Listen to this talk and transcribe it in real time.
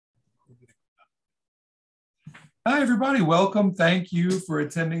Hi, everybody. Welcome. Thank you for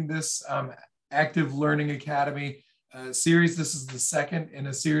attending this Active Learning Academy series. This is the second in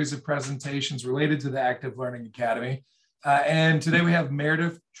a series of presentations related to the Active Learning Academy. And today we have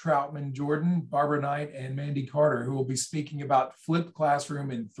Meredith Troutman Jordan, Barbara Knight, and Mandy Carter, who will be speaking about flipped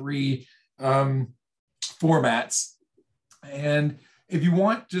classroom in three formats. And if you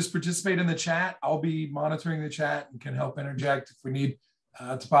want, just participate in the chat. I'll be monitoring the chat and can help interject if we need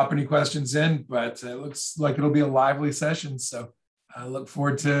to pop any questions in, but it looks like it'll be a lively session. So I look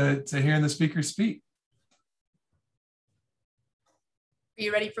forward to hearing the speakers speak. Are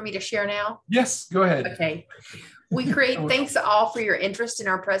you ready for me to share now? Yes, go ahead. Okay. Thanks all for your interest in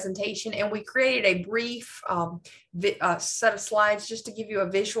our presentation. And we created a brief set of slides just to give you a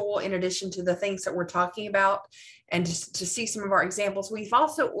visual in addition to the things that we're talking about and just to see some of our examples. We've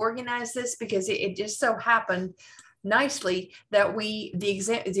also organized this because it just so happened nicely that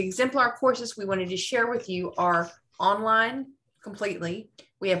the exemplar courses we wanted to share with you are online completely.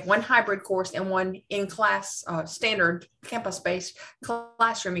 We have one hybrid course and one in-class standard campus-based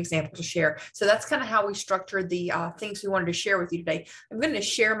classroom example to share. So that's kind of how we structured the things we wanted to share with you today. I'm going to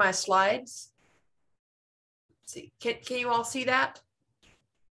share my slides. Let's see, can you all see that?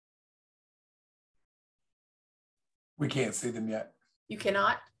 We can't see them yet. You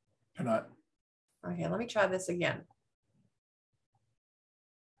cannot? Cannot. Okay, let me try this again.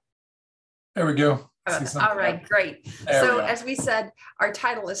 There we go. All right, great. So as we said, our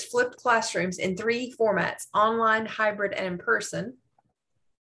title is Flipped Classrooms in three formats: online, hybrid, and in person.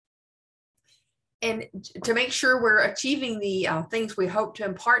 And to make sure we're achieving the things we hope to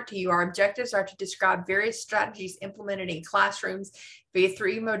impart to you, our objectives are to describe various strategies implemented in classrooms via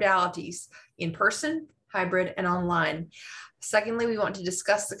three modalities: in person, hybrid, and online. Secondly, we want to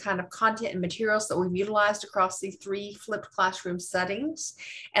discuss the kind of content and materials that we've utilized across these three flipped classroom settings.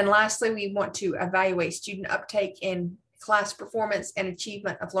 And lastly, we want to evaluate student uptake in class performance and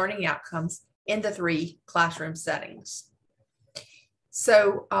achievement of learning outcomes in the three classroom settings.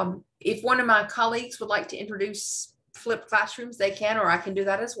 So if one of my colleagues would like to introduce flipped classrooms, they can, or I can do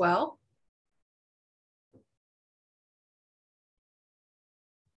that as well.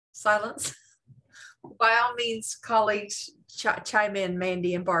 Silence. By all means, colleagues, chime in,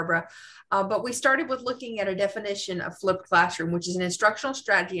 Mandy and Barbara. But we started with looking at a definition of flipped classroom, which is an instructional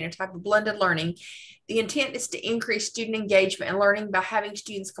strategy and a type of blended learning. The intent is to increase student engagement and learning by having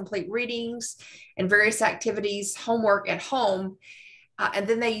students complete readings and various activities, homework at home, and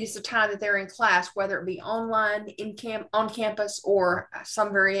then they use the time that they're in class, whether it be online, on campus, or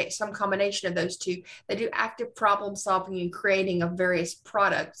some combination of those two. They do active problem solving and creating of various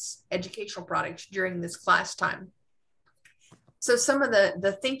products, educational products, during this class time. So some of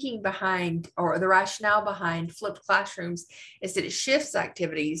the thinking behind, or the rationale behind flipped classrooms, is that it shifts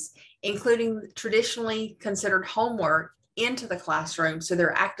activities, including traditionally considered homework, into the classroom, so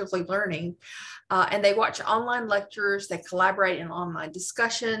they're actively learning, and they watch online lectures, they collaborate in online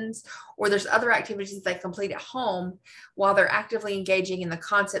discussions, or there's other activities that they complete at home while they're actively engaging in the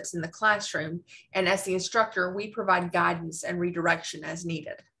concepts in the classroom. And as the instructor, we provide guidance and redirection as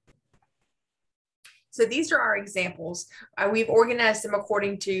needed. So these are our examples. We've organized them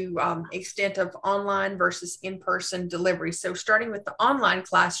according to extent of online versus in-person delivery. So starting with the online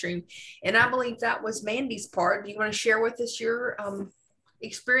classroom, and I believe that was Mandy's part. Do you want to share with us your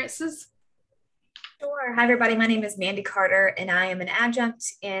experiences? Sure. Hi, everybody. My name is Mandy Carter, and I am an adjunct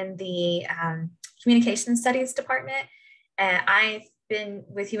in the Communication Studies Department. I've been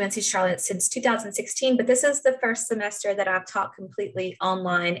with UNC Charlotte since 2016, but this is the first semester that I've taught completely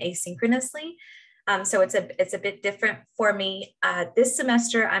online asynchronously. So it's a bit different for me. This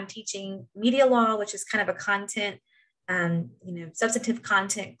semester, I'm teaching media law, which is kind of a content, substantive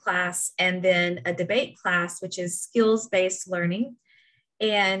content class, and then a debate class, which is skills-based learning.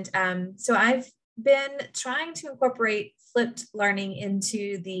 And so I've been trying to incorporate flipped learning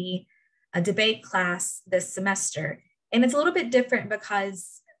into the debate class this semester. And it's a little bit different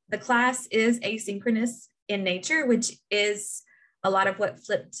because the class is asynchronous in nature, which is a lot of what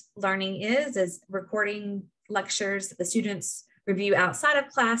flipped learning is recording lectures that the students review outside of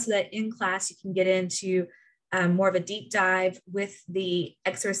class, so that in class you can get into more of a deep dive with the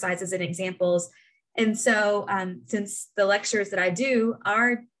exercises and examples. And so since the lectures that I do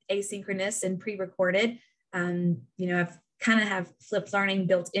are asynchronous and pre-recorded, I've kind of have flipped learning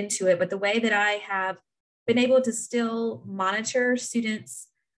built into it, but the way that I have been able to still monitor students,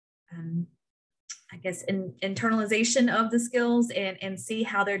 internalization of the skills and see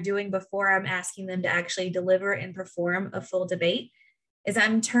how they're doing before I'm asking them to actually deliver and perform a full debate, is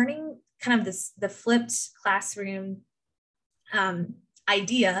I'm turning kind of the flipped classroom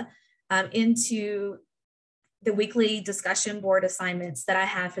idea into the weekly discussion board assignments that I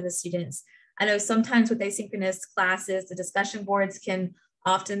have for the students. I know sometimes with asynchronous classes, the discussion boards can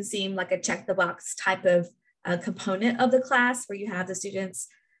often seem like a check the box type of component of the class where you have the students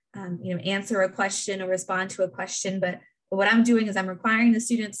answer a question or respond to a question. But what I'm doing is I'm requiring the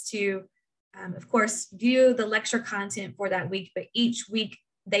students to, of course, view the lecture content for that week, but each week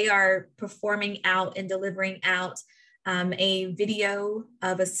they are performing out and delivering out a video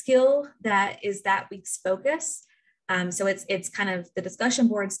of a skill that is that week's focus. So it's kind of the discussion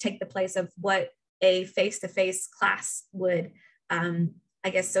boards take the place of what a face-to-face class would, I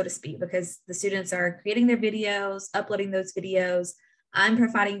guess, so to speak, because the students are creating their videos, uploading those videos. I'm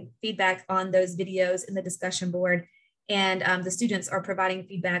providing feedback on those videos in the discussion board, and the students are providing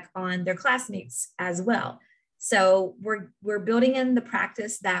feedback on their classmates as well. So we're building in the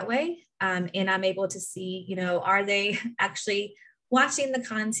practice that way, and I'm able to see, are they actually watching the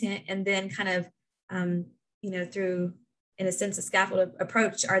content, and then kind of, through, in a sense, a scaffold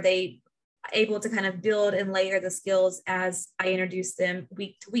approach, are they able to kind of build and layer the skills as I introduce them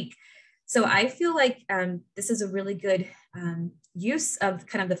week to week. So I feel like this is a really good use of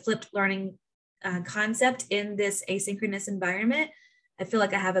kind of the flipped learning concept in this asynchronous environment. I feel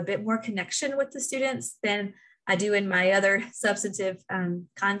like I have a bit more connection with the students than I do in my other substantive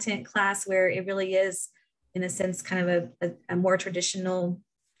content class, where it really is, in a sense, kind of a more traditional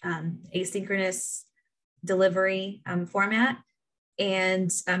asynchronous delivery format.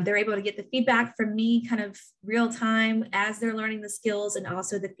 And they're able to get the feedback from me kind of real time as they're learning the skills, and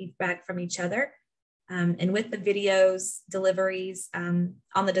also the feedback from each other. And with the videos, deliveries on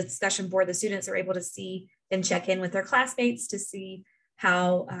the discussion board, the students are able to see and check in with their classmates to see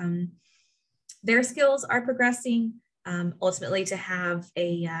how their skills are progressing, ultimately to have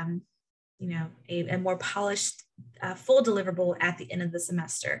a more polished, full deliverable at the end of the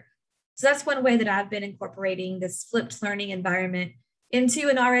semester. So that's one way that I've been incorporating this flipped learning environment into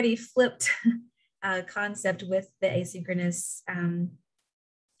an already flipped concept with the asynchronous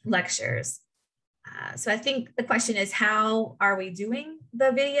lectures. So I think the question is, how are we doing the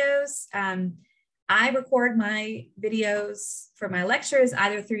videos? I record my videos for my lectures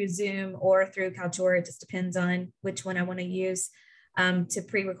either through Zoom or through Kaltura. It just depends on which one I want to use to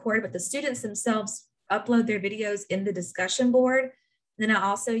pre-record, but the students themselves upload their videos in the discussion board. Then I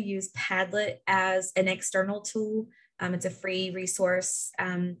also use Padlet as an external tool. It's a free resource,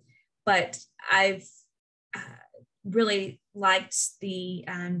 but I've really liked the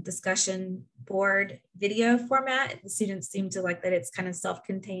discussion board video format. The students seem to like that it's kind of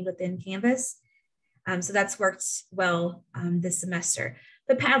self-contained within Canvas. So that's worked well this semester.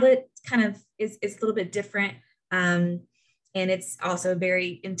 But Padlet kind of is a little bit different. And it's also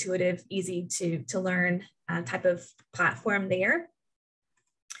very intuitive, easy to learn type of platform there.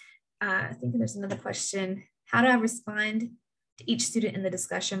 I think there's another question. How do I respond to each student in the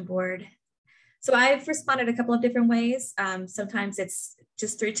discussion board? So I've responded a couple of different ways. Sometimes it's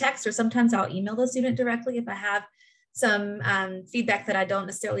just through text, or sometimes I'll email the student directly if I have some feedback that I don't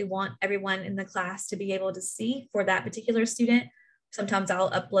necessarily want everyone in the class to be able to see for that particular student. Sometimes I'll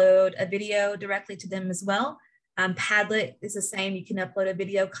upload a video directly to them as well. Padlet is the same. You can upload a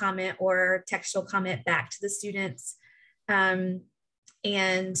video comment or textual comment back to the students.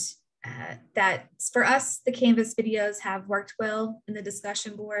 That's for us, the Canvas videos have worked well in the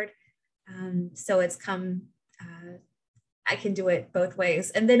discussion board. So it's come, I can do it both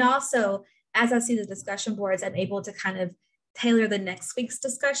ways. And then also, as I see the discussion boards, I'm able to kind of tailor the next week's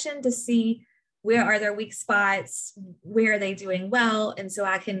discussion to see where are their weak spots, where are they doing well. And so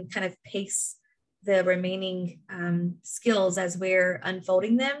I can kind of pace the remaining skills as we're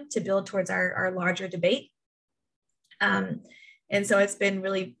unfolding them to build towards our larger debate. And so it's been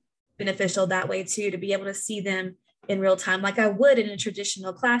really beneficial that way too, to be able to see them in real time, like I would in a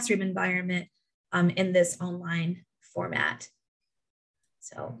traditional classroom environment in this online format.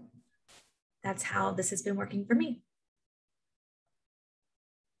 So that's how this has been working for me.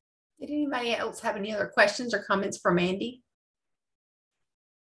 Did anybody else have any other questions or comments for Mandy?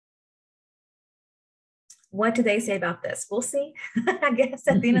 What do they say about this? We'll see, I guess,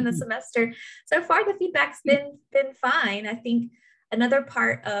 at the end of the semester. So far, the feedback's been fine. I think another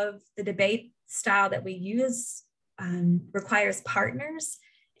part of the debate style that we use requires partners.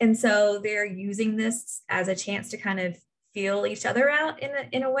 And so they're using this as a chance to kind of feel each other out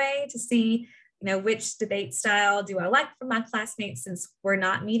in a way, to see, which debate style do I like from my classmates, since we're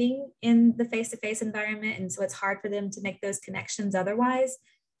not meeting in the face-to-face environment. And so it's hard for them to make those connections otherwise.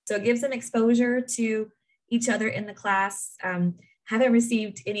 So it gives them exposure to each other in the class. Haven't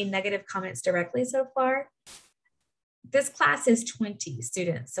received any negative comments directly so far. This class is 20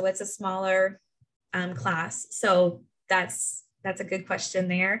 students, so it's a smaller class. So that's a good question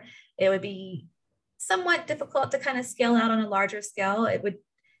there. It would be somewhat difficult to kind of scale out on a larger scale. It would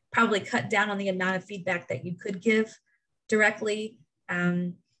probably cut down on the amount of feedback that you could give directly.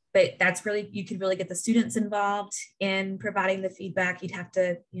 But that's really, you could really get the students involved in providing the feedback. You'd have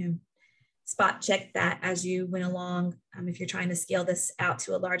to, spot check that as you went along if you're trying to scale this out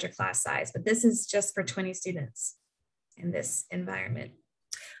to a larger class size. But this is just for 20 students in this environment.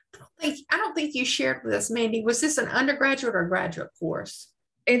 I don't think you shared with us, Mandy, was this an undergraduate or graduate course?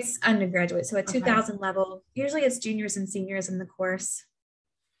 It's undergraduate, so a 2000 level. Usually it's juniors and seniors in the course.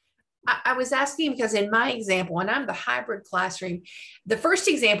 I was asking because in my example, and I'm the hybrid classroom, the first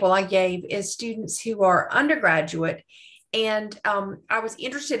example I gave is students who are undergraduate. And I was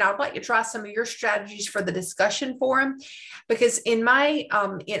interested, I'd like to try some of your strategies for the discussion forum, because in my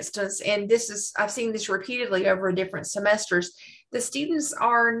instance, and I've seen this repeatedly over different semesters, the students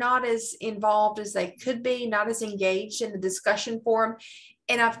are not as involved as they could be, not as engaged in the discussion forum.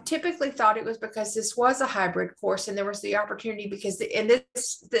 And I've typically thought it was because this was a hybrid course and there was the opportunity, because in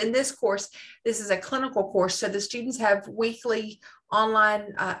this course, this is a clinical course. So the students have weekly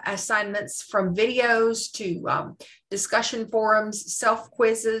online assignments, from videos to discussion forums, self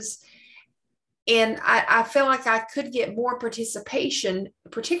quizzes. And I feel like I could get more participation,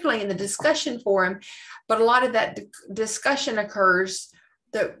 particularly in the discussion forum, but a lot of that discussion occurs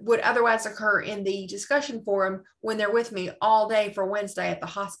that would otherwise occur in the discussion forum when they're with me all day for Wednesday at the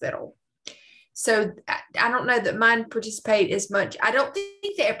hospital. So I don't know that mine participate as much. I don't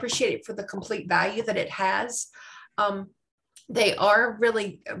think they appreciate it for the complete value that it has. They are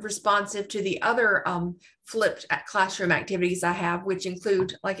really responsive to the other flipped classroom activities I have, which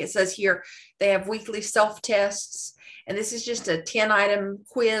include, like it says here, they have weekly self-tests. And this is just a 10-item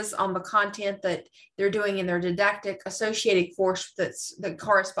quiz on the content that they're doing in their didactic associated course that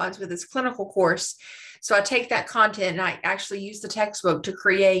corresponds with this clinical course. So I take that content and I actually use the textbook to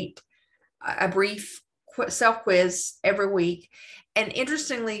create a brief self-quiz every week. And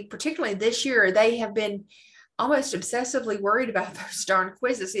interestingly, particularly this year, they have been almost obsessively worried about those darn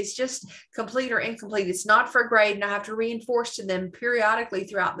quizzes. It's just complete or incomplete. It's not for a grade, and I have to reinforce to them periodically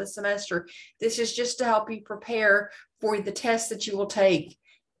throughout the semester. This is just to help you prepare for the test that you will take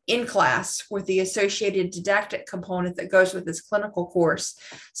in class with the associated didactic component that goes with this clinical course.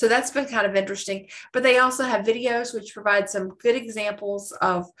 So that's been kind of interesting. But they also have videos which provide some good examples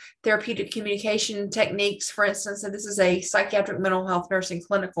of therapeutic communication techniques, for instance. And this is a psychiatric mental health nursing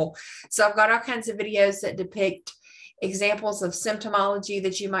clinical. So I've got all kinds of videos that depict examples of symptomology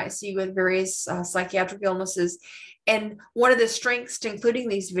that you might see with various psychiatric illnesses. And one of the strengths to including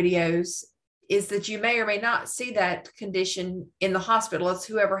these videos is that you may or may not see that condition in the hospital. It's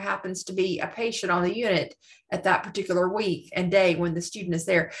whoever happens to be a patient on the unit at that particular week and day when the student is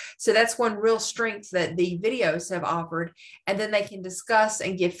there. So that's one real strength that the videos have offered. And then they can discuss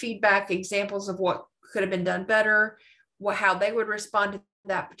and give feedback, examples of what could have been done better, how they would respond to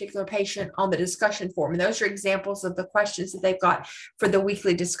that particular patient on the discussion forum. And those are examples of the questions that they've got for the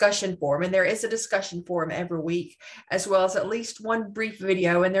weekly discussion forum. And there is a discussion forum every week, as well as at least one brief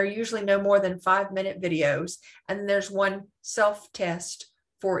video. And they're usually no more than 5-minute videos. And then there's one self-test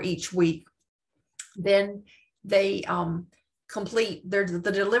for each week. Then they complete the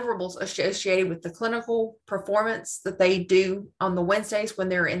deliverables associated with the clinical performance that they do on the Wednesdays when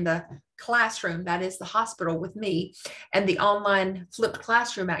they're in the classroom, that is the hospital with me, and the online flipped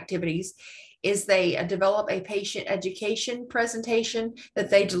classroom activities is they develop a patient education presentation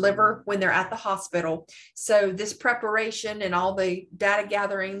that they deliver when they're at the hospital. So this preparation and all the data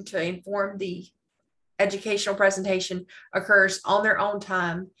gathering to inform the educational presentation occurs on their own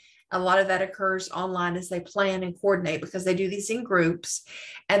time. A lot of that occurs online as they plan and coordinate, because they do these in groups,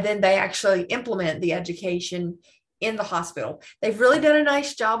 and then they actually implement the education in the hospital. They've really done a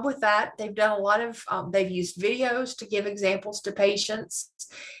nice job with that. They've done a lot of, they've used videos to give examples to patients.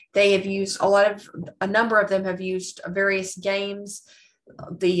 They have used a number of them have used various games.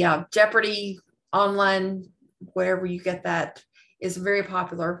 The Jeopardy online, wherever you get that, is very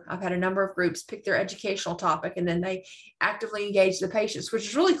popular. I've had a number of groups pick their educational topic and then they actively engage the patients, which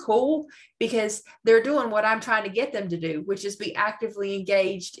is really cool because they're doing what I'm trying to get them to do, which is be actively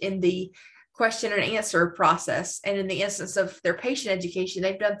engaged in the question and answer process. And in the instance of their patient education,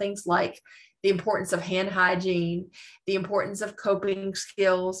 they've done things like the importance of hand hygiene, the importance of coping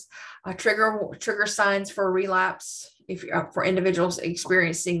skills, trigger signs for relapse for individuals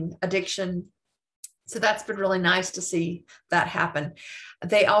experiencing addiction. So that's been really nice to see that happen.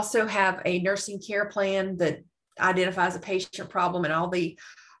 They also have a nursing care plan that identifies a patient problem and all the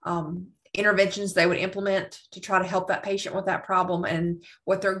interventions they would implement to try to help that patient with that problem and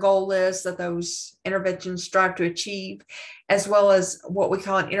what their goal is that those interventions strive to achieve, as well as what we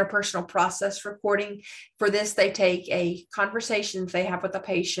call an interpersonal process recording. For this, they take a conversation they have with the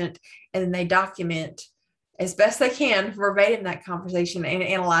patient and then they document as best they can verbatim that conversation and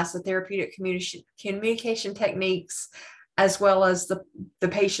analyze the therapeutic communication techniques as well as the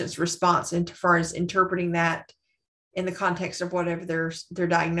patient's response as far as interpreting that in the context of whatever their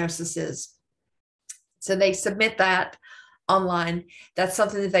diagnosis is. So they submit that online. That's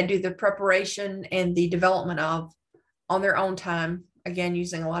something that they do the preparation and the development of on their own time, again,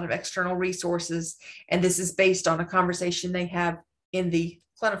 using a lot of external resources. And this is based on a conversation they have in the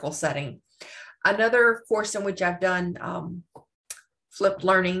clinical setting. Another course in which I've done flipped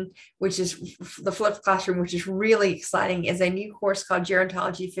learning, which is the flipped classroom, which is really exciting, is a new course called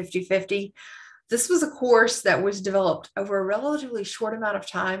Gerontology 50/50. This was a course that was developed over a relatively short amount of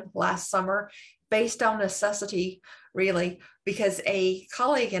time last summer, based on necessity, really, because a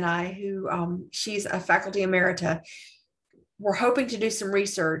colleague and I, who she's a faculty emerita, we're hoping to do some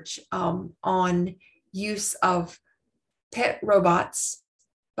research on use of pet robots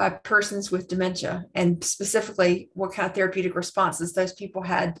by persons with dementia, and specifically what kind of therapeutic responses those people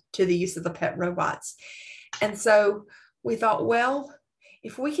had to the use of the pet robots. And so we thought, well,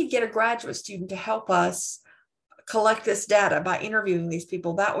 if we could get a graduate student to help us collect this data by interviewing these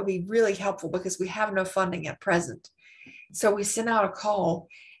people, that would be really helpful because we have no funding at present. So we sent out a call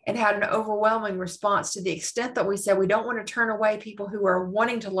and had an overwhelming response, to the extent that we said we don't want to turn away people who are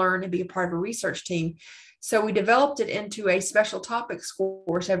wanting to learn and be a part of a research team. So we developed it into a special topics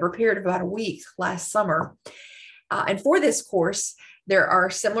course over a period of about a week last summer. And for this course, there are,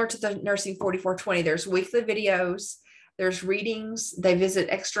 similar to the Nursing 4420, there's weekly videos, there's readings, they visit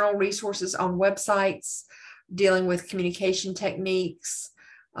external resources on websites dealing with communication techniques,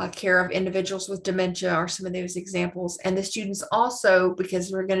 care of individuals with dementia are some of those examples. And the students also,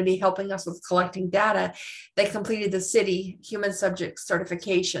 because they're going to be helping us with collecting data, they completed the CITI Human Subject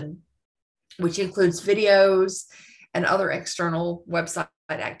Certification, which includes videos and other external website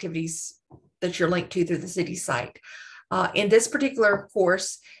activities that you're linked to through the CITI site. In this particular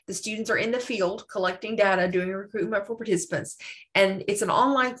course, the students are in the field collecting data, doing recruitment for participants, and it's an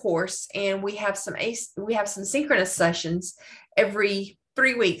online course. And we have some synchronous sessions every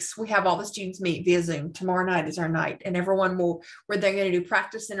 3 weeks. We have all the students meet via Zoom. Tomorrow night is our night, and everyone where they're going to do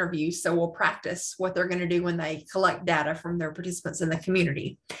practice interviews. So we'll practice what they're going to do when they collect data from their participants in the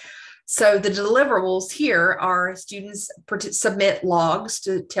community. So the deliverables here are students submit logs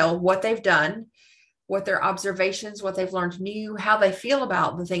to tell what they've done, what their observations, what they've learned new, how they feel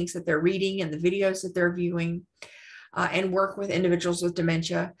about the things that they're reading and the videos that they're viewing, and work with individuals with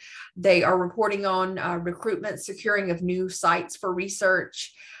dementia. They are reporting on recruitment, securing of new sites for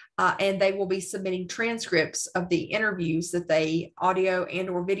research, and they will be submitting transcripts of the interviews that they audio and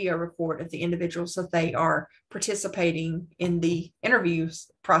or video record of the individuals that they are participating in the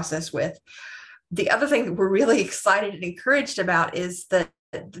interviews process with. The other thing that we're really excited and encouraged about is that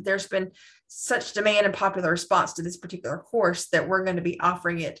there's been such demand and popular response to this particular course that we're going to be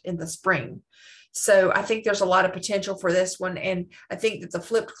offering it in the spring. So I think there's a lot of potential for this one. And I think that the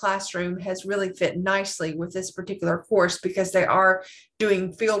flipped classroom has really fit nicely with this particular course, because they are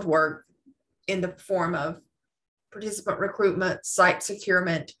doing field work in the form of participant recruitment, site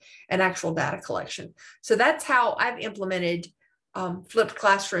securement, and actual data collection. So that's how I've implemented flipped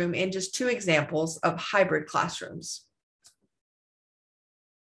classroom in just 2 examples of hybrid classrooms.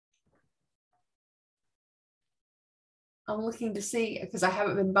 I'm looking to see, because I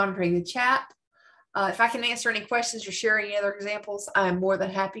haven't been monitoring the chat. If I can answer any questions or share any other examples, I'm more than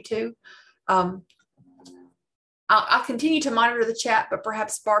happy to. I'll continue to monitor the chat, but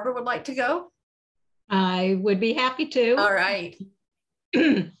perhaps Barbara would like to go. I would be happy to. All right.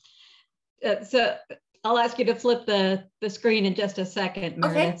 So I'll ask you to flip the screen in just a second,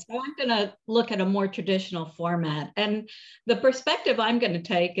 Meredith. Okay. So I'm going to look at a more traditional format. And the perspective I'm going to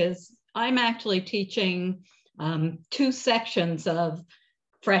take is I'm actually teaching 2 sections of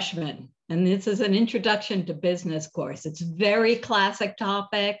freshmen. And this is an introduction to business course. It's a very classic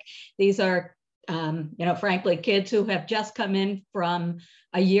topic. These are, frankly, kids who have just come in from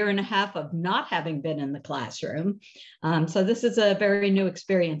a 1.5 years of not having been in the classroom. So this is a very new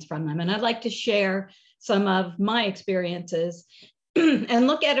experience from them. And I'd like to share some of my experiences and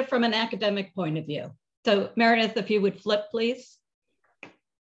look at it from an academic point of view. So Meredith, if you would flip, please,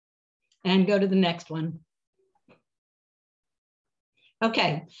 and go to the next one.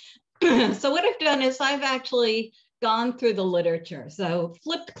 Okay, so what I've done is I've actually gone through the literature. So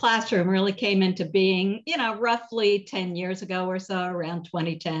flipped classroom really came into being, roughly 10 years ago or so, around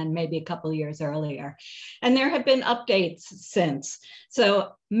 2010, maybe a couple of years earlier. And there have been updates since.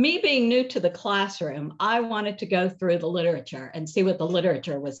 So me being new to the classroom, I wanted to go through the literature and see what the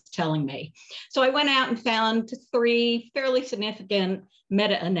literature was telling me. So I went out and found 3 fairly significant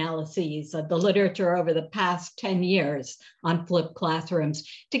meta-analyses of the literature over the past 10 years on flipped classrooms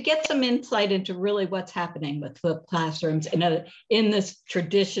to get some insight into really what's happening with flipped classrooms in this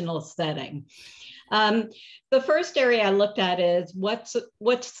traditional setting. The first area I looked at is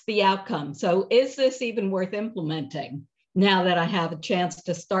what's the outcome? So is this even worth implementing now that I have a chance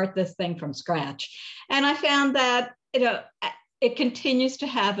to start this thing from scratch? And I found that it continues to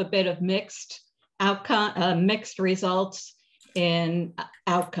have a bit of mixed results in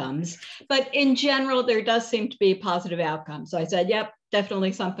outcomes, but in general, there does seem to be positive outcomes. So I said, yep,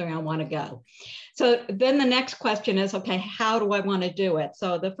 definitely something I want to go. So then the next question is, okay, how do I want to do it?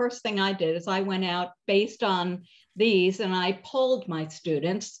 So the first thing I did is I went out based on these and I polled my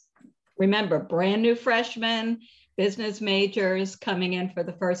students. Remember, brand new freshmen, business majors coming in for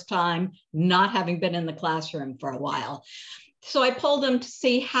the first time, not having been in the classroom for a while. So I polled them to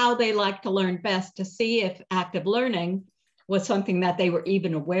see how they like to learn best, to see if active learning was something that they were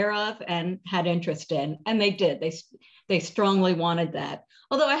even aware of and had interest in. And they did. They strongly wanted that.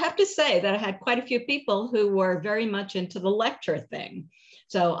 Although I have to say that I had quite a few people who were very much into the lecture thing.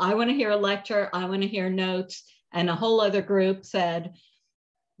 So I want to hear a lecture, I want to hear notes, and a whole other group said,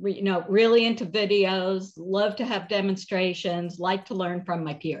 really into videos, love to have demonstrations, like to learn from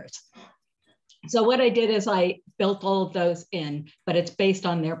my peers. So what I did is I built all of those in, but it's based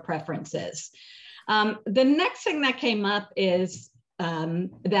on their preferences. The next thing that came up is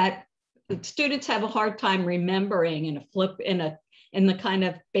that students have a hard time remembering in the kind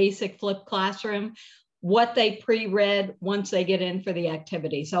of basic flipped classroom what they pre-read once they get in for the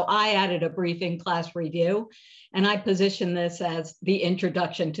activity. So I added a brief in-class review, and I position this as the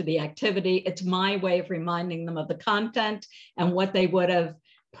introduction to the activity. It's my way of reminding them of the content and what they would have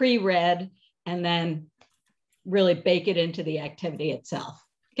pre-read, and then really bake it into the activity itself.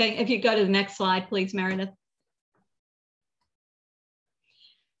 Okay, if you go to the next slide, please, Meredith.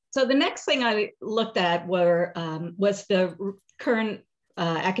 So the next thing I looked at was the current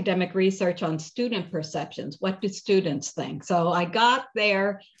academic research on student perceptions. What do students think? So I got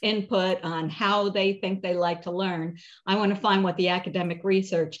their input on how they think they like to learn. I want to find what the academic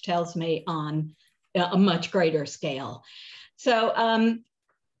research tells me on a much greater scale. So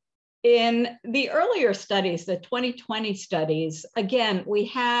in the earlier studies, the 2020 studies, again, we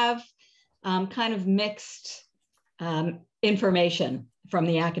have kind of mixed information from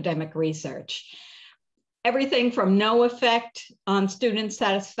the academic research. Everything from no effect on student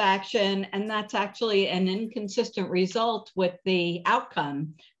satisfaction, and that's actually an inconsistent result with the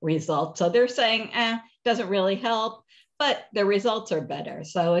outcome result. So they're saying, doesn't really help, but the results are better.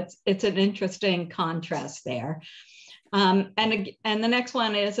 So it's an interesting contrast there. And the next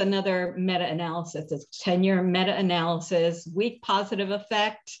one is another meta-analysis. It's 10-year meta-analysis, weak positive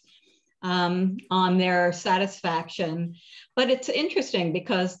effect on their satisfaction. But it's interesting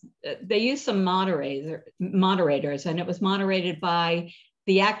because they use some moderators, and it was moderated by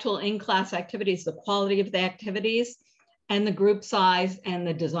the actual in-class activities, the quality of the activities, and the group size and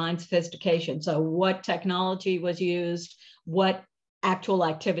the design sophistication. So what technology was used, what actual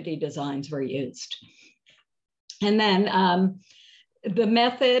activity designs were used. And then the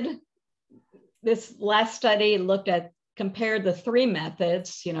method, this last study compared the 3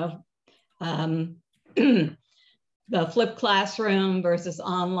 methods, the flipped classroom versus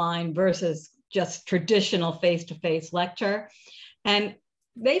online versus just traditional face-to-face lecture. And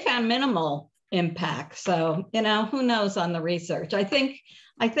they found minimal impact. So, who knows on the research? I think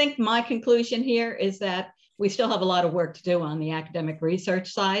my conclusion here is that we still have a lot of work to do on the academic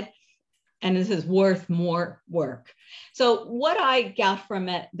research side, and this is worth more work. So what I got from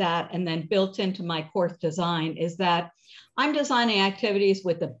that and then built into my course design is that I'm designing activities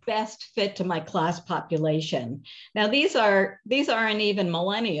with the best fit to my class population. Now, these aren't even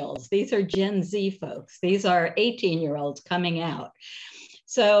millennials. These are Gen Z folks. These are 18-year-olds coming out.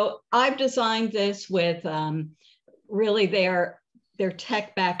 So I've designed this with really their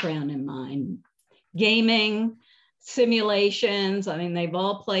tech background in mind. Gaming, simulations. I mean, they've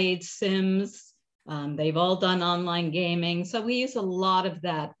all played Sims. They've all done online gaming. So we use a lot of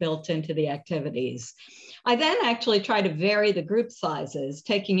that built into the activities. I then actually try to vary the group sizes,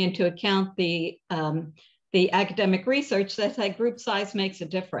 taking into account the academic research that group size makes a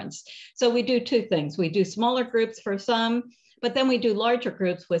difference. So we do 2 things. We do smaller groups for some,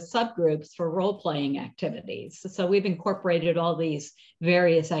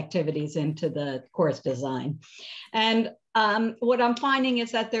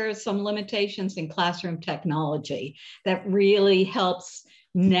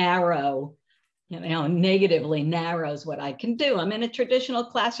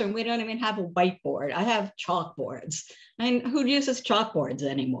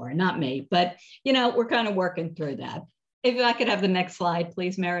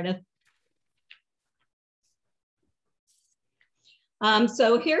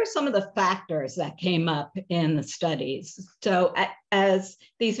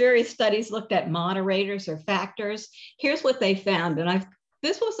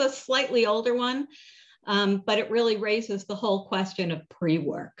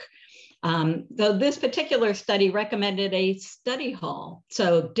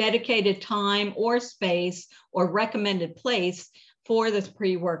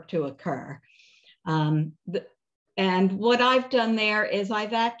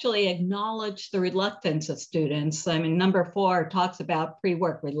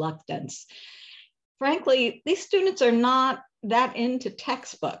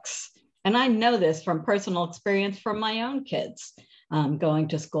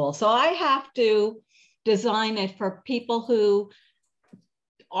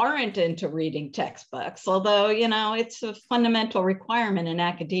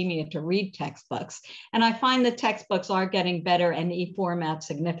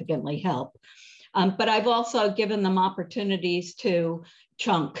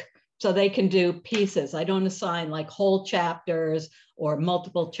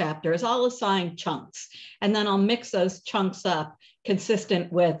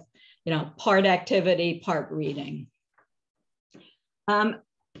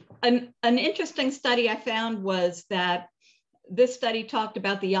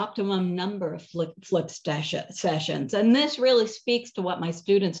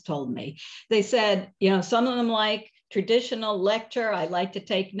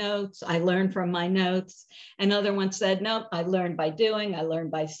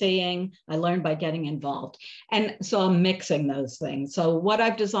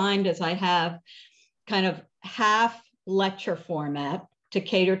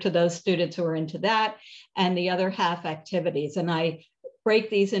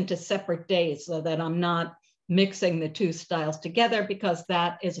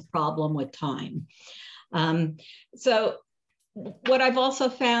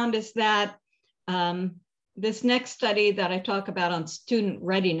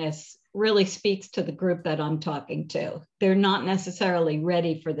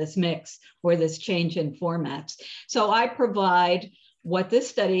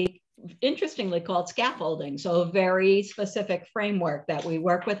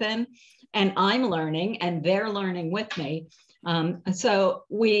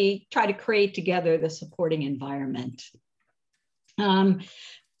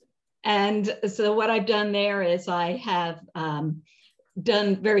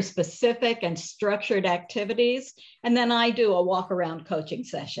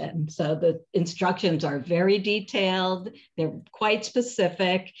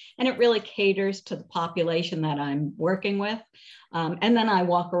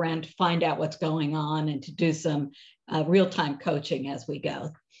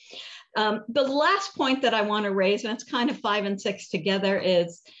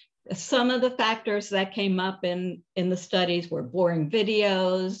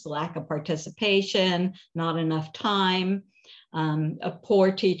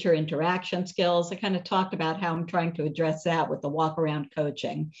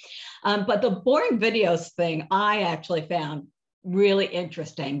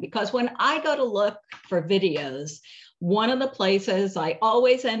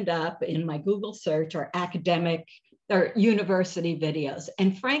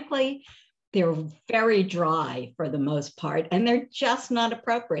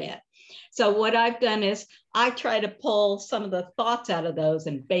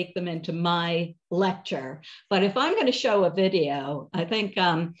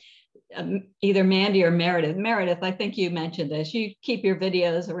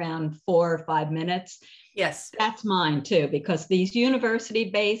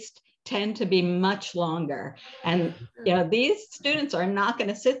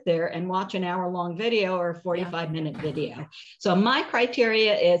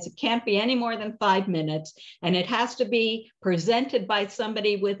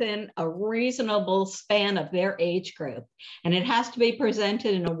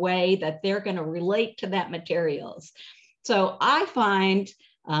 So I find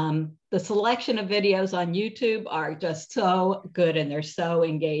the selection of videos on YouTube are just so good and they're so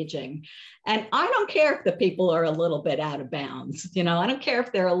engaging. And I don't care if the people are a little bit out of bounds. I don't care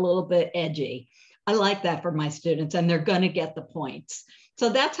if they're a little bit edgy. I like that for my students, and they're going to get the points. So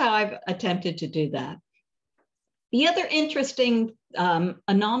that's how I've attempted to do that. The other interesting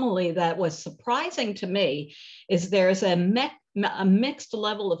anomaly that was surprising to me is there's a mixed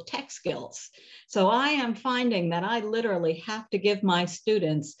level of tech skills. So I am finding that I literally have to give my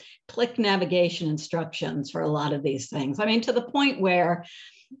students click navigation instructions for a lot of these things. I mean, to the point where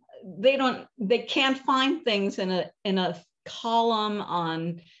they can't find things in a column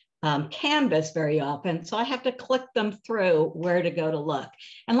on Canvas very often. So I have to click them through where to go to look.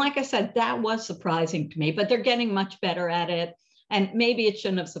 And like I said, that was surprising to me, but they're getting much better at it. And maybe it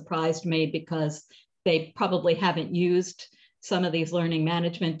shouldn't have surprised me because they probably haven't used some of these learning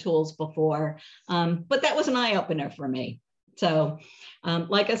management tools before. But that was an eye-opener for me. So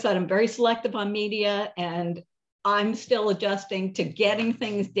like I said, I'm very selective on media, and I'm still adjusting to getting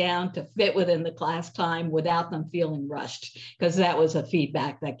things down to fit within the class time without them feeling rushed, because that was a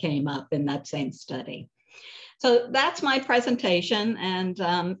feedback that came up in that same study. So that's my presentation, and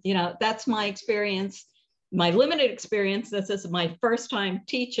that's my experience, my limited experience. This is my first time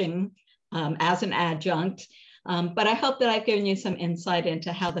teaching as an adjunct, but I hope that I've given you some insight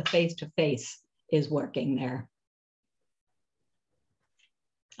into how the face-to-face is working there.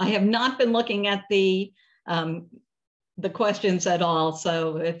 I have not been looking at the questions at all.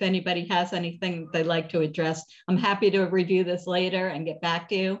 So if anybody has anything they'd like to address, I'm happy to review this later and get back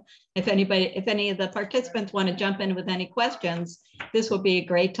to you. If any of the participants want to jump in with any questions, this would be a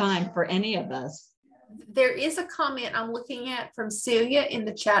great time for any of us. There is a comment I'm looking at from Celia in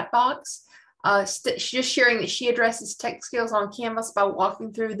the chat box. She's just sharing that she addresses tech skills on Canvas by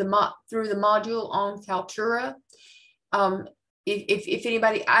walking through the module on Kaltura. If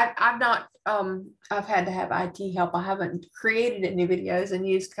anybody, I've had to have IT help. I haven't created any videos and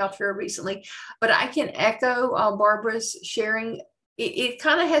used Kaltura recently, but I can echo Barbara's sharing. It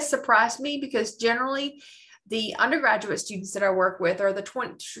kind of has surprised me because generally the undergraduate students that I work with are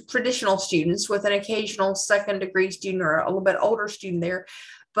the traditional students with an occasional second degree student or a little bit older student there.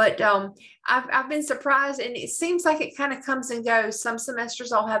 But I've been surprised, and it seems like it kind of comes and goes. Some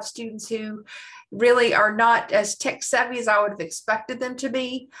semesters I'll have students who really are not as tech savvy as I would have expected them to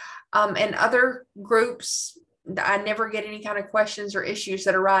be. And other groups, I never get any kind of questions or issues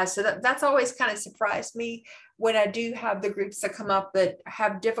that arise. So that's always kind of surprised me when I do have the groups that come up that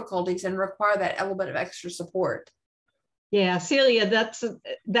have difficulties and require that element of extra support. Yeah, Celia,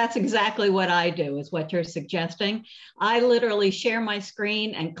 that's exactly what I do, is what you're suggesting. I literally share my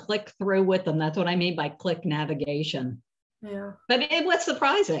screen and click through with them. That's what I mean by click navigation. Yeah. But it was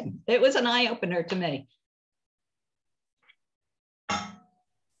surprising. It was an eye-opener to me.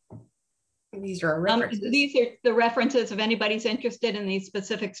 These are references. These are the references if anybody's interested in these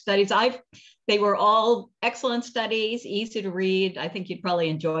specific studies. They were all excellent studies, easy to read. I think you'd probably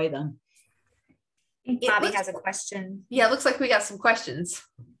enjoy them. Bobby has a question. Yeah, it looks like we got some questions.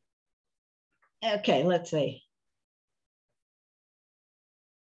 Okay, let's see.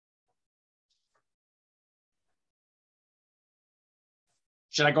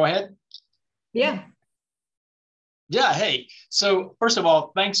 Should I go ahead? Yeah. Yeah, hey. So first of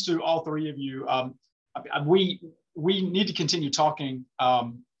all, thanks to all three of you. We need to continue talking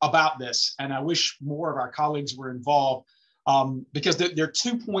about this, and I wish more of our colleagues were involved. Because there are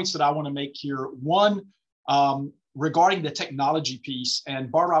 2 points that I want to make here. One, regarding the technology piece.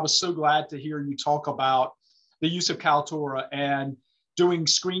 And Barbara, I was so glad to hear you talk about the use of Kaltura and doing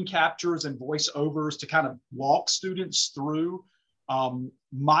screen captures and voiceovers to kind of walk students through.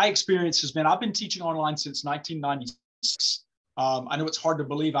 My experience has been, I've been teaching online since 1996. I know it's hard to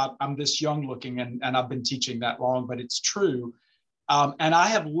believe I'm this young looking and I've been teaching that long, but it's true. And I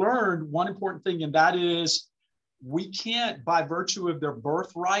have learned one important thing, and that is, we can't, by virtue of their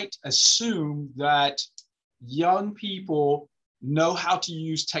birthright, assume that young people know how to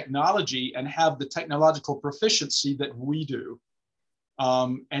use technology and have the technological proficiency that we do.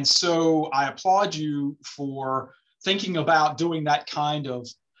 And so I applaud you for thinking about doing that kind of,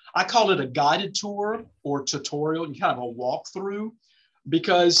 I call it a guided tour or tutorial, and kind of a walkthrough,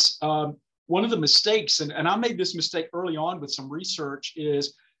 because one of the mistakes, and I made this mistake early on with some research,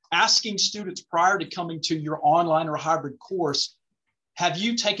 is asking students prior to coming to your online or hybrid course, have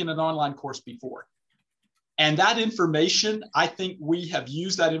you taken an online course before? And that information, I think we have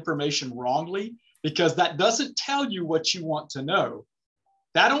used that information wrongly, because that doesn't tell you what you want to know.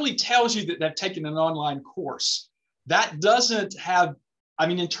 That only tells you that they've taken an online course. That doesn't have, I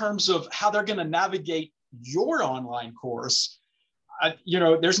mean, in terms of how they're going to navigate your online course,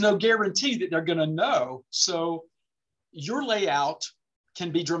 there's no guarantee that they're going to know. So your layout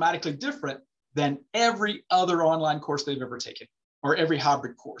can be dramatically different than every other online course they've ever taken or every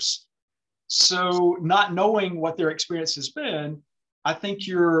hybrid course. So not knowing what their experience has been, I think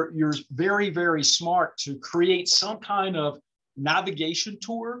you're very, very smart to create some kind of navigation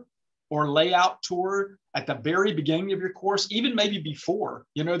tour or layout tour at the very beginning of your course, even maybe before.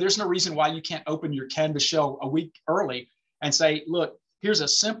 There's no reason why you can't open your Canvas shell a week early and say, look, here's a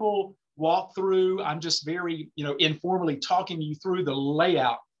simple walkthrough. I'm just very, informally talking you through the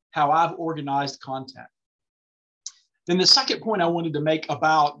layout, how I've organized content. Then the second point I wanted to make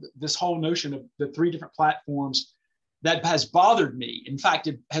about this whole notion of the 3 different platforms that has bothered me. In fact,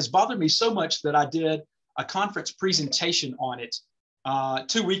 it has bothered me so much that I did a conference presentation on it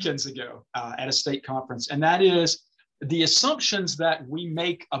 2 weekends ago at a state conference. And that is the assumptions that we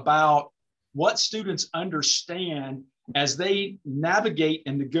make about what students understand as they navigate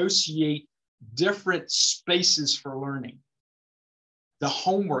and negotiate different spaces for learning. The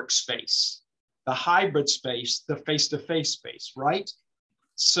homework space, the hybrid space, the face-to-face space, right?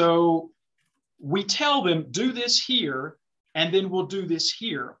 So we tell them, do this here, and then we'll do this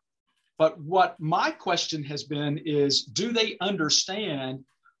here. But what my question has been is, do they understand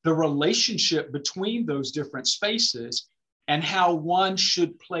the relationship between those different spaces and how one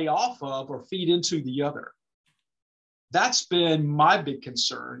should play off of or feed into the other? That's been my big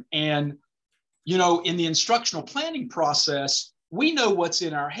concern. And, in the instructional planning process, we know what's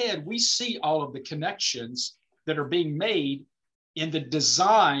in our head. We see all of the connections that are being made in the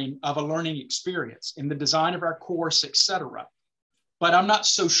design of a learning experience, in the design of our course, et cetera. But I'm not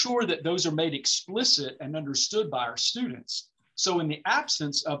so sure that those are made explicit and understood by our students. So in the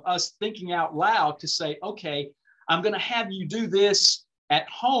absence of us thinking out loud to say, okay, I'm going to have you do this at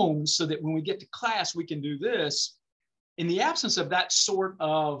home so that when we get to class, we can do this. In the absence of that sort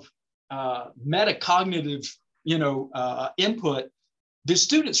of metacognitive, input, do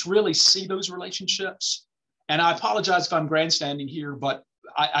students really see those relationships? And I apologize if I'm grandstanding here, but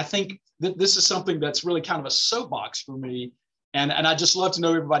I think that this is something that's really kind of a soapbox for me. And I just love to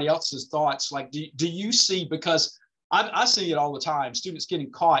know everybody else's thoughts. Like, do you see, because I see it all the time, students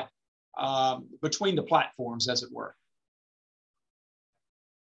getting caught between the platforms, as it were.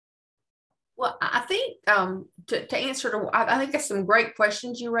 Well, I think to answer I think that's some great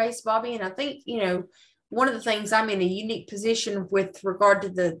questions you raised, Bobby. And I think, one of the things I'm in a unique position with regard to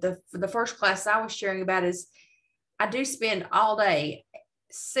the first class I was sharing about is I do spend all day,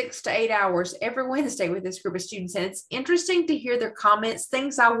 6 to 8 hours every Wednesday with this group of students. And it's interesting to hear their comments,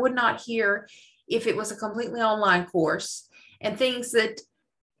 things I would not hear if it was a completely online course, and things that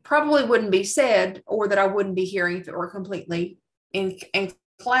probably wouldn't be said or that I wouldn't be hearing if it were completely in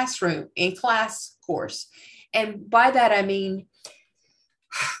class course. And by that, I mean,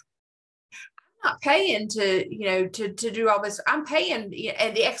 I'm not paying to do all this. I'm paying,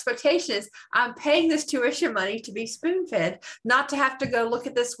 and the expectation is I'm paying this tuition money to be spoon-fed, not to have to go look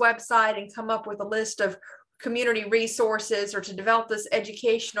at this website and come up with a list of community resources or to develop this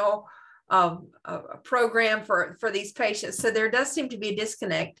educational program for these patients. So there does seem to be a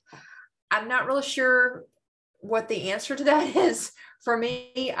disconnect. I'm not really sure what the answer to that is. For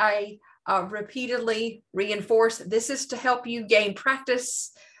me, I repeatedly reinforce this is to help you gain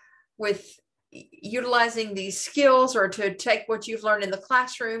practice with utilizing these skills, or to take what you've learned in the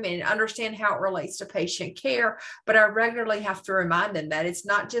classroom and understand how it relates to patient care. But I regularly have to remind them that it's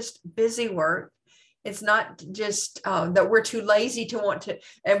not just busy work. It's not just that we're too lazy to want to,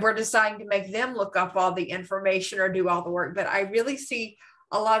 and we're deciding to make them look up all the information or do all the work. But I really see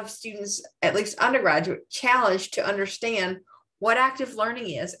a lot of students, at least undergraduate, challenged to understand what active learning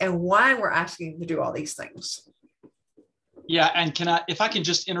is and why we're asking them to do all these things. Yeah, and if I can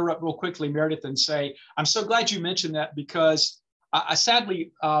just interrupt real quickly, Meredith, and say, I'm so glad you mentioned that, because I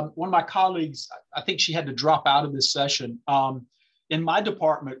sadly, one of my colleagues, I think she had to drop out of this session. In my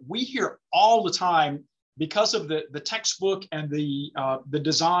department, we hear all the time, because of the textbook and the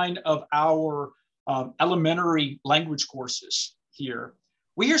design of our elementary language courses here,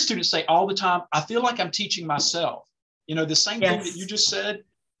 we hear students say all the time, I feel like I'm teaching myself. The same thing that you just said,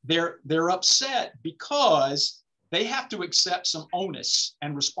 they're upset because they have to accept some onus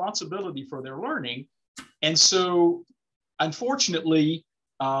and responsibility for their learning. And so, unfortunately,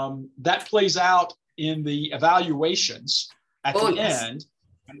 that plays out in the evaluations at the end.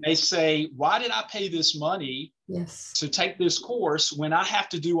 And they say, why did I pay this money to take this course when I have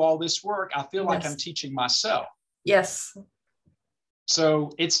to do all this work? I feel like I'm teaching myself. Yes.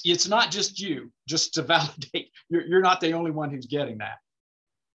 So it's not just you, just to validate, you're not the only one who's getting that.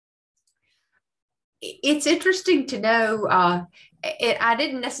 it's interesting to know. I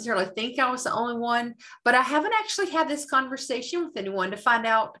didn't necessarily think I was the only one, but I haven't actually had this conversation with anyone to find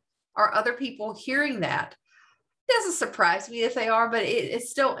out, are other people hearing that? It doesn't surprise me if they are, but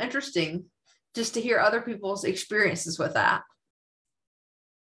it's still interesting just to hear other people's experiences with that.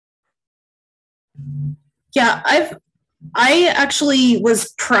 Yeah, I actually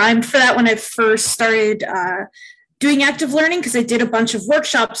was primed for that when I first started doing active learning, because I did a bunch of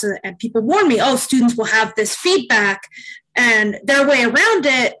workshops and people warned me, oh, students will have this feedback, and their way around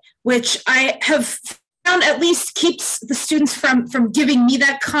it, which I have found at least keeps the students from giving me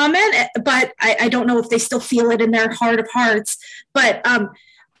that comment, but I don't know if they still feel it in their heart of hearts. But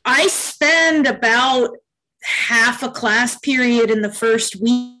I spend about half a class period in the first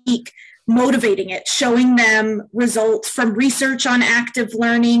week motivating it, showing them results from research on active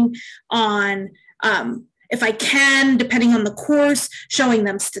learning, on if I can, depending on the course, showing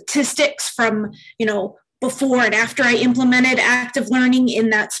them statistics from, before and after I implemented active learning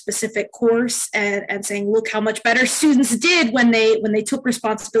in that specific course, and saying, look how much better students did when they took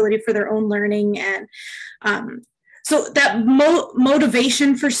responsibility for their own learning. And so that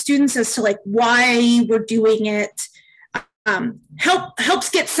motivation for students as to why we're doing it helps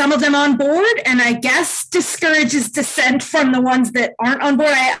get some of them on board, and I guess discourages dissent from the ones that aren't on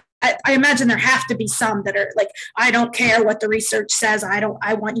board. I imagine there have to be some that are like, I don't care what the research says.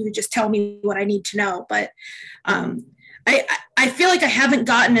 I want you to just tell me what I need to know. But I feel like I haven't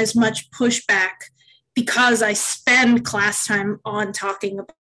gotten as much pushback because I spend class time on talking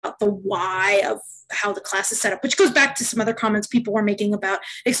about the why of how the class is set up, which goes back to some other comments people were making about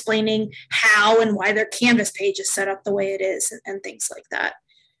explaining how and why their Canvas page is set up the way it is, and things like that.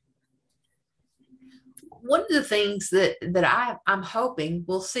 One of the things that I'm hoping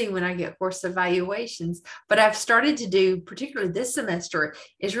we'll see when I get course evaluations, but I've started to do, particularly this semester,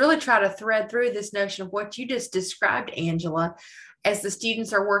 is really try to thread through this notion of what you just described, Angela, as the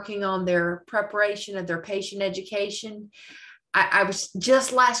students are working on their preparation of their patient education. I was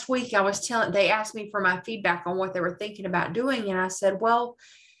just last week, they asked me for my feedback on what they were thinking about doing. And I said, well,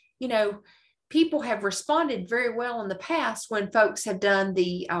 people have responded very well in the past when folks have done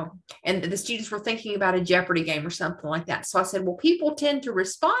and the students were thinking about a Jeopardy game or something like that. So I said, well, people tend to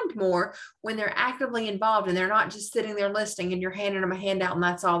respond more when they're actively involved and they're not just sitting there listening and you're handing them a handout and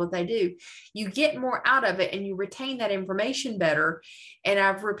that's all that they do. You get more out of it and you retain that information better. And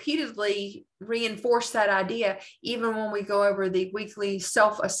I've repeatedly reinforced that idea, even when we go over the weekly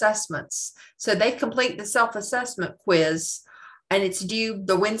self-assessments. So they complete the self-assessment quiz, and it's due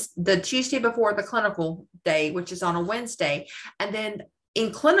the Tuesday before the clinical day, which is on a Wednesday. And then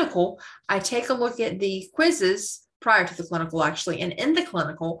in clinical, I take a look at the quizzes prior to the clinical, actually. And in the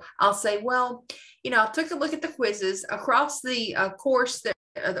clinical, I'll say, well, I took a look at the quizzes across the course,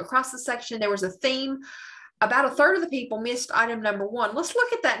 across the section. There was a theme. About a third of the people missed item number 1. Let's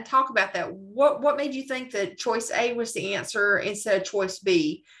look at that and talk about that. What made you think that choice A was the answer instead of choice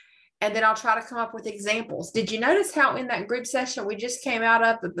B? And then I'll try to come up with examples. Did you notice how in that group session we just came out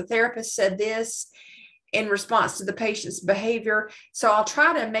of that the therapist said this in response to the patient's behavior? So I'll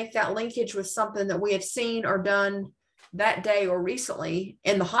try to make that linkage with something that we have seen or done that day or recently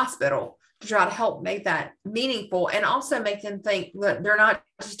in the hospital to try to help make that meaningful, and also make them think that they're not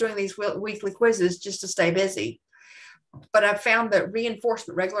just doing these weekly quizzes just to stay busy. But I've found that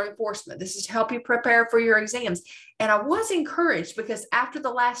regular enforcement, this is to help you prepare for your exams. And I was encouraged because after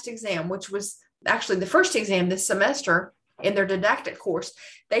the last exam, which was actually the first exam this semester in their didactic course,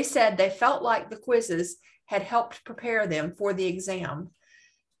 they said they felt like the quizzes had helped prepare them for the exam.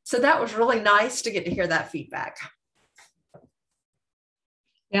 So that was really nice to get to hear that feedback.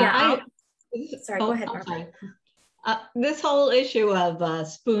 Sorry, go ahead, Barbara. This whole issue of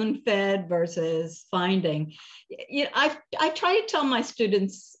spoon-fed versus finding, I try to tell my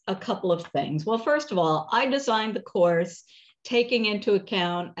students a couple of things. Well, first of all, I designed the course taking into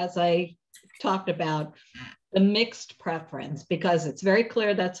account, as I talked about, the mixed preference, because it's very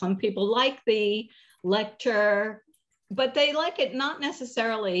clear that some people like the lecture, but they like it not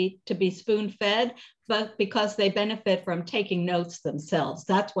necessarily to be spoon-fed, but because they benefit from taking notes themselves.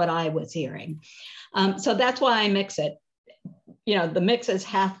 That's what I was hearing. So that's why I mix it. The mix is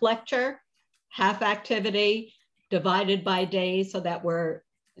half lecture, half activity, divided by days, so that we're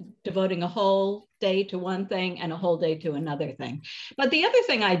devoting a whole day to one thing and a whole day to another thing. But the other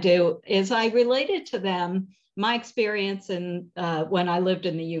thing I do is I related to them my experience in when I lived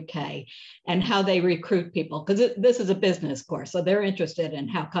in the UK and how they recruit people, because this is a business course, so they're interested in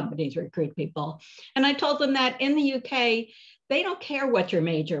how companies recruit people. And I told them that in the UK, they don't care what your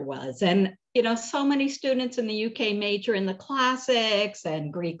major was. And you know, so many students in the UK major in the classics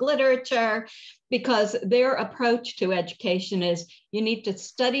and Greek literature, because their approach to education is you need to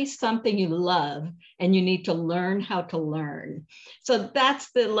study something you love and you need to learn how to learn. So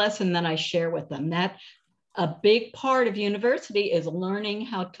that's the lesson that I share with them, that a big part of university is learning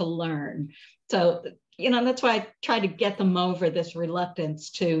how to learn. So, you know, that's why I try to get them over this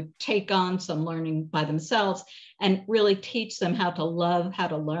reluctance to take on some learning by themselves and really teach them how to love how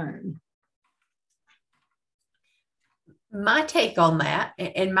to learn. My take on that,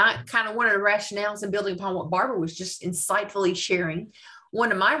 and my kind of one of the rationales and building upon what Barbara was just insightfully sharing,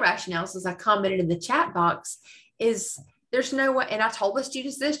 one of my rationales, as I commented in the chat box, is there's no way, and I told the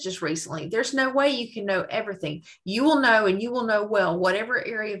students this just recently, there's no way you can know everything. You will know, and you will know well, whatever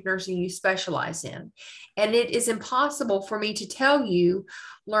area of nursing you specialize in. And it is impossible for me to tell you,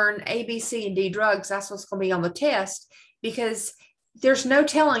 learn A, B, C, and D drugs, that's what's going to be on the test, because there's no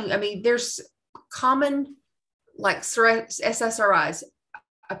telling. I mean, there's common, like SSRIs,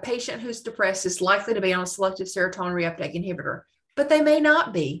 a patient who's depressed is likely to be on a selective serotonin reuptake inhibitor, but they may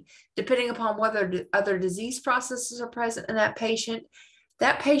not be, depending upon whether other disease processes are present in that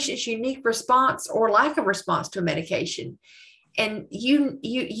patient's unique response or lack of response to a medication. And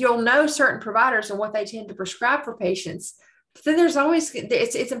you'll know certain providers and what they tend to prescribe for patients. But then there's always,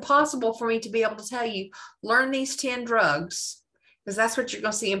 it's impossible for me to be able to tell you, learn these 10 drugs, because that's what you're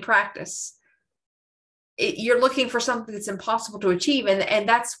going to see in practice. You're looking for something that's impossible to achieve. And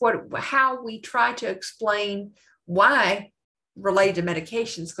that's how we try to explain why related to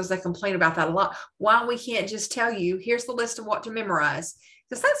medications, because they complain about that a lot. Why we can't just tell you, here's the list of what to memorize,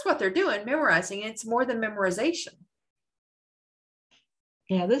 because that's what they're doing, memorizing. It's more than memorization.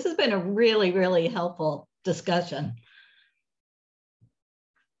 Yeah, this has been a really, really helpful discussion.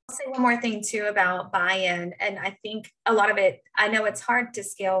 I'll say one more thing too about buy-in. And I think a lot of it, I know it's hard to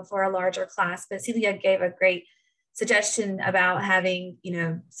scale for a larger class, but Celia gave a great suggestion about having, you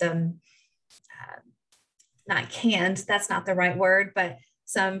know, some, not canned, that's not the right word, but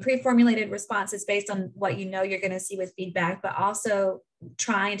some pre-formulated responses based on what you know you're going to see with feedback, but also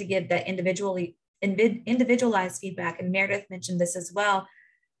trying to give that individualized feedback. And Meredith mentioned this as well.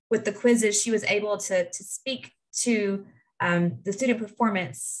 With the quizzes, she was able to speak to the student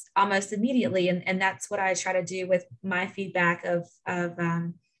performance almost immediately. And that's what I try to do with my feedback of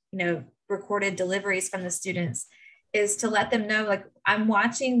you know, recorded deliveries from the students, is to let them know, like, I'm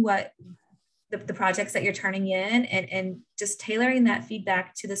watching what the projects that you're turning in, and just tailoring that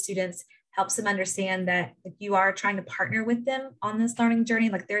feedback to the students helps them understand that you are trying to partner with them on this learning journey.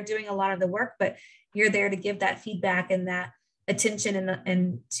 Like, they're doing a lot of the work, but you're there to give that feedback and that attention,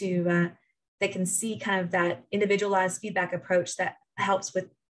 and to they can see kind of that individualized feedback approach that helps with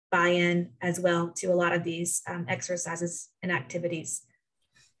buy-in as well to a lot of these exercises and activities.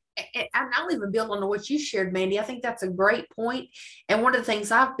 And I'll even build on what you shared, Mandy. I think that's a great point. And one of the things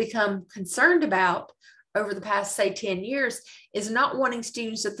I've become concerned about over the past, say, 10 years is not wanting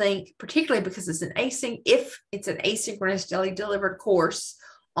students to think, particularly because it's if it's an asynchronously delivered course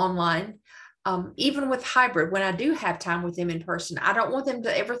online, even with hybrid, when I do have time with them in person, I don't want them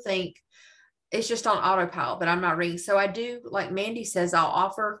to ever think it's just on autopilot, but I'm not reading. So I do, like Mandy says, I'll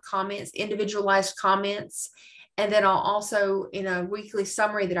offer comments, individualized comments. And then I'll also, in a weekly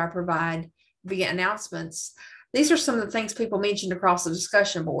summary that I provide via announcements, these are some of the things people mentioned across the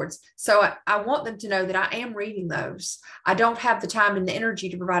discussion boards. So I want them to know that I am reading those. I don't have the time and the energy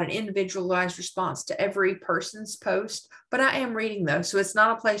to provide an individualized response to every person's post, but I am reading those. So it's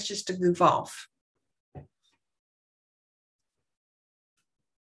not a place just to goof off.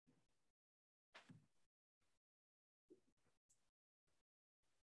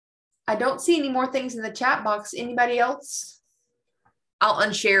 I don't see any more things in the chat box. Anybody else? I'll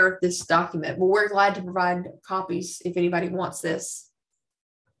unshare this document, but we're glad to provide copies if anybody wants this.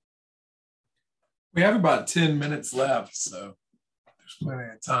 We have about 10 minutes left, so there's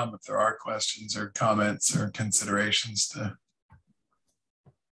plenty of time if there are questions or comments or considerations to.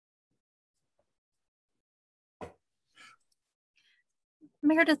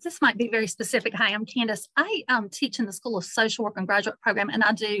 Meredith, this might be very specific. Hi, I'm Candace. I teach in the School of Social Work and Graduate Program, and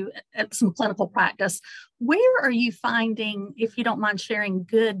I do some clinical practice. Where are you finding, if you don't mind sharing,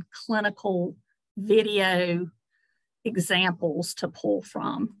 good clinical video examples to pull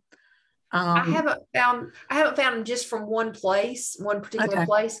from? I haven't found them just from one place, one particular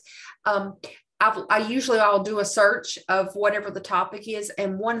place. I'll do a search of whatever the topic is,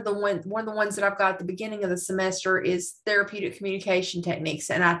 and one of the ones that I've got at the beginning of the semester is therapeutic communication techniques,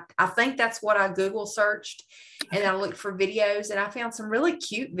 and I think that's what I Google searched, and I looked for videos, and I found some really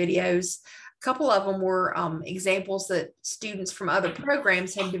cute videos. A couple of them were examples that students from other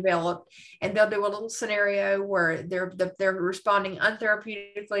programs had developed, and they'll do a little scenario where they're responding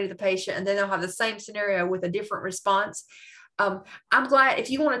untherapeutically to the patient, and then they'll have the same scenario with a different response. I'm glad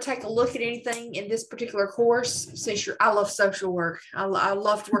if you want to take a look at anything in this particular course, since I love social work. I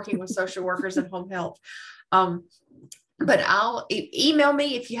loved working with social workers in home health. But I'll email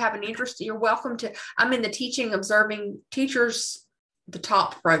me if you have an interest. You're welcome to. I'm in the Teaching Observing Teachers, the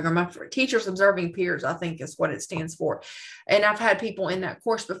top program. Teachers Observing Peers, I think is what it stands for. And I've had people in that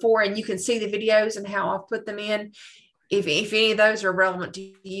course before, and you can see the videos and how I've put them in. If any of those are relevant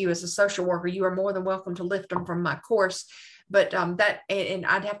to you as a social worker, you are more than welcome to lift them from my course. But and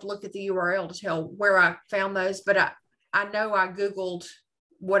I'd have to look at the URL to tell where I found those. But I know I Googled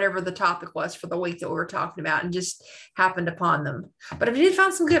whatever the topic was for the week that we were talking about and just happened upon them. But I did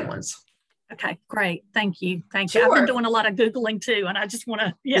find some good ones. Okay, great. Thank you. Thank you. Sure. I've been doing a lot of Googling too, and I just want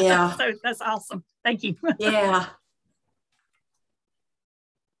to, yeah. So that's awesome. Thank you. Yeah.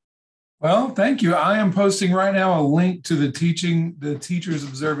 Well, thank you. I am posting right now a link to the Teachers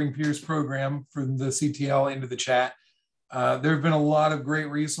Observing Peers program from the CTL into the chat. There have been a lot of great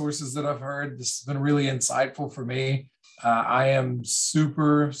resources that I've heard. This has been really insightful for me. I am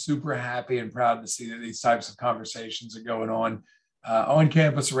super, super happy and proud to see that these types of conversations are going on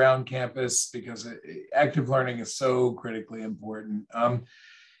campus, around campus, because active learning is so critically important.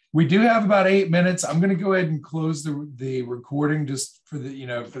 We do have about 8 minutes. I'm going to go ahead and close the recording just for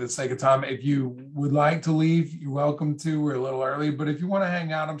the sake of time. If you would like to leave, you're welcome to. We're a little early, but if you want to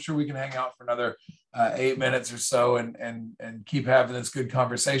hang out, I'm sure we can hang out for another 8 minutes or so and keep having this good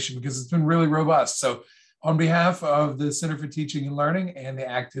conversation, because it's been really robust. So on behalf of the Center for Teaching and Learning and the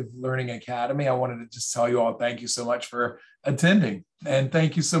Active Learning Academy, I wanted to just tell you all thank you so much for attending, and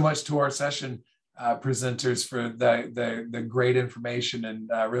thank you so much to our session presenters for the great information and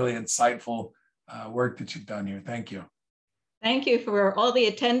really insightful work that you've done here. Thank you. Thank you for all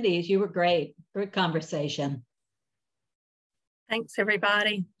the attendees. You were great. Good conversation. Thanks,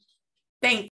 everybody. Thanks.